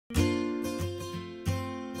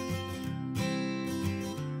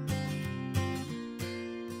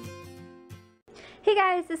Hey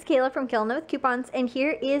guys, this is Kayla from Kayla with Coupons, and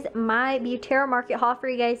here is my Butera market haul for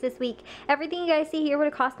you guys this week. Everything you guys see here would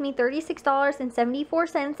have cost me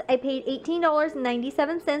 $36.74. I paid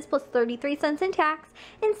 $18.97 plus 33 cents in tax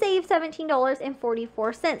and saved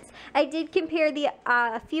 $17.44. I did compare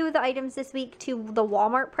a few of the items this week to the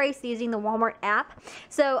Walmart price using the Walmart app.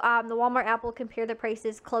 So the Walmart app will compare the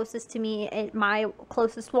prices closest to me at my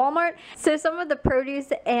closest Walmart. So some of the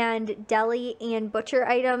produce and deli and butcher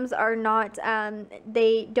items are not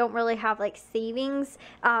they don't really have like savings.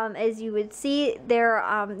 As you would see, they're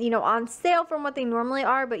on sale from what they normally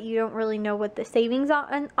are, but you don't really know what the savings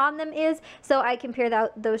on them is. So I compare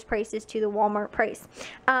those prices to the Walmart price.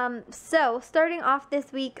 So starting off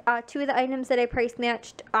this week, two of the items that I price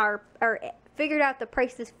matched are figured out the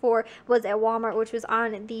prices for was at Walmart, which was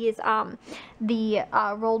on these the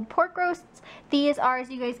rolled pork roasts. These are, as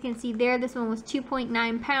you guys can see there, this one was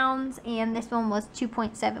 2.9 pounds and this one was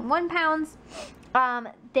 2.71 pounds.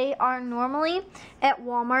 They are normally at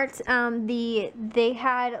Walmart. They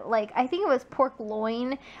had, like, I think it was pork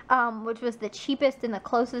loin, which was the cheapest and the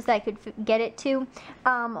closest I could get it to,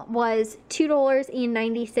 was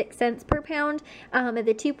 $2.96 per pound.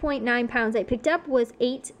 The 2.9 pounds I picked up was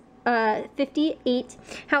 $8.58.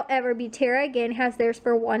 However, Butera again has theirs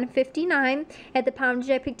for $1.59. At the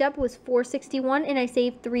poundage I picked up was $4.61 and I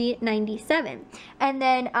saved $3.97. And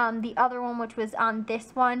then the other one, which was on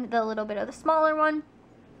this one, the little bit of the smaller one,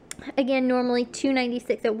 again, normally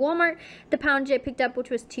 $2.96 at Walmart. The poundage I picked up,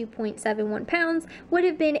 which was 2.71 pounds, would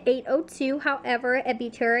have been $8.02. However, at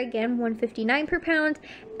Butera, again, $1.59 per pound.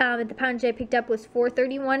 At the poundage I picked up was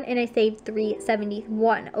 $4.31, and I saved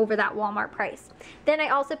 $3.71 over that Walmart price. Then I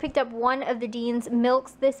also picked up one of the Dean's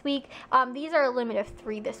milks this week. These are a limit of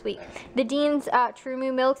 3 this week. The Dean's True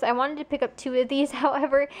Moo milks, I wanted to pick up 2 of these.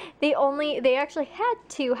 However, they actually had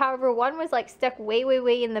 2. However, one was like stuck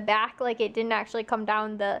way in the back, like it didn't actually come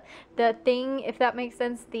down the thing, if that makes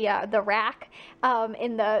sense, the rack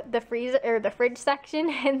in the freezer or the fridge section,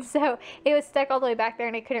 and so it was stuck all the way back there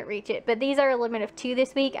and I couldn't reach it. But these are a limit of 2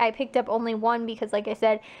 this week. I picked up only 1 because, like I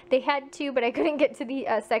said, they had 2, but I couldn't get to the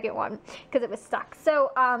second one because it was stuck. So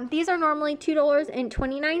these are normally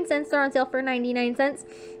 $2.29. They're on sale for 99 cents.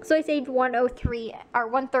 So I saved $1.03 or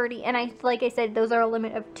 $1.30, and like I said, those are a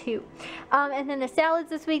limit of 2. And then the salads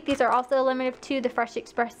this week, these are also a limit of 2, the Fresh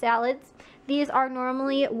Express salads. These are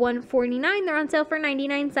normally $1.49. They're on sale for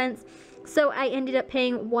 99 cents. So I ended up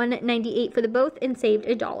paying $1.98 for the both and saved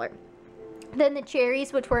 $1. Then the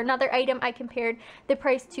cherries, which were another item I compared the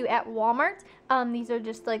price to at Walmart. These are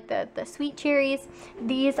just like the sweet cherries.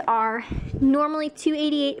 These are normally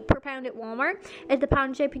 $2.88 per pound at Walmart. At the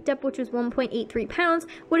poundage I picked up, which was 1.83 pounds,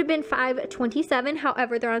 would have been $5.27.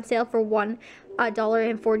 However, they're on sale for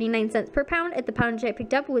 $1.49 per pound. At the poundage I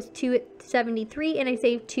picked up was $2.73 and I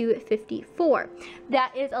saved $2.54.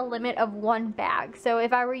 That is a limit of 1 bag. So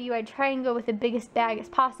if I were you, I'd try and go with the biggest bag as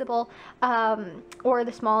possible, or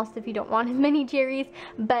the smallest if you don't want as many cherries,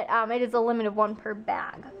 but it is a limit of 1 per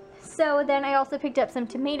bag. So then I also picked up some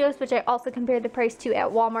tomatoes, which I also compared the price to at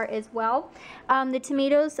Walmart as well. The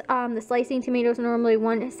tomatoes, the slicing tomatoes are normally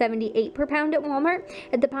 $1.78 per pound at Walmart.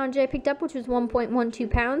 At the poundage I picked up, which was 1.12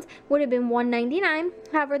 pounds, would have been $1.99.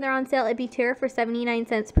 However, they're on sale at Butera for 79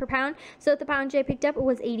 cents per pound. So at the poundage I picked up, it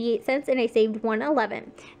was 88 cents and I saved $1.11.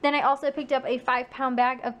 Then I also picked up a 5-pound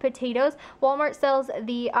bag of potatoes. Walmart sells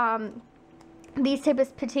these type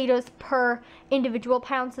of potatoes per individual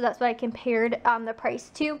pound, so that's what I compared the price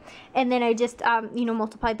to, and then I just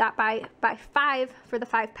multiplied that by 5 for the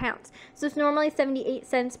 5 pounds. So it's normally 78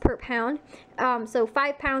 cents per pound. So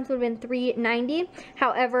 5 pounds would have been $3.90.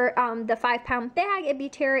 However, the 5-pound bag at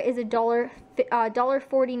Butera is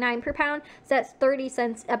 $1.49 per pound, so that's 30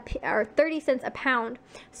 cents a pound.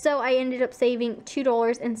 So I ended up saving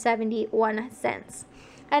 $2.71.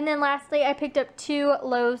 And then lastly, I picked up 2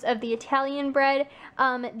 loaves of the Italian bread.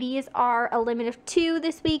 These are a limit of 2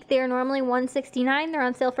 this week. They are normally $1.69. They're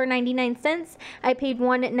on sale for 99 cents. I paid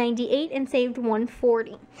 $1.98 and saved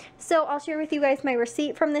 $1.40. So I'll share with you guys my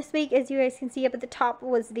receipt from this week. As you guys can see up at the top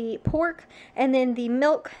was the pork, and then the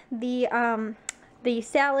milk, the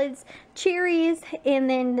salads, cherries, and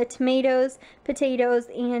then the tomatoes, potatoes,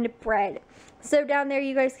 and bread. So down there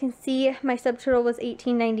you guys can see my subtotal was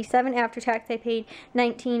 $18.97. After tax I paid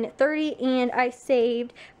 $19.30 and I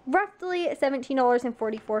saved roughly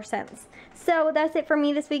 $17.44. So that's it for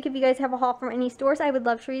me this week. If you guys have a haul from any stores, I would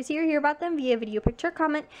love to see or hear about them via video, picture,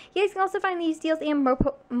 comment. You guys can also find these deals and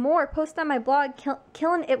more posted on my blog,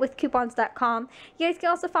 killingitwithcoupons.com. You guys can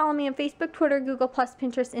also follow me on Facebook, Twitter, Google+,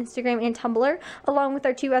 Pinterest, Instagram, and Tumblr, along with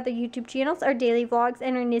our 2 other YouTube channels, our daily vlogs,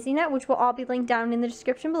 and our NizzyNet, which will all be linked down in the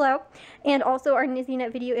description below. And also our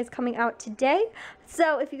NizzyNet video is coming out today.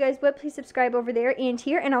 So if you guys would, please subscribe over there and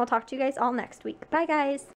here, and I'll talk to you guys all next week. Bye,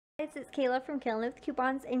 guys. It's Kayla from Killing It With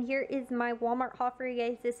Coupons, and here is my Walmart haul for you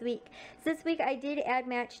guys this week. So this week I did add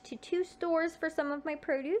match to 2 stores for some of my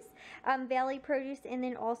produce, Valley Produce and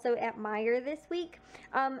then also at Meijer this week.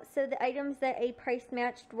 So the items that I price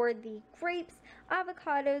matched were the grapes,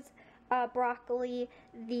 avocados, broccoli,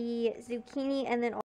 the zucchini, and then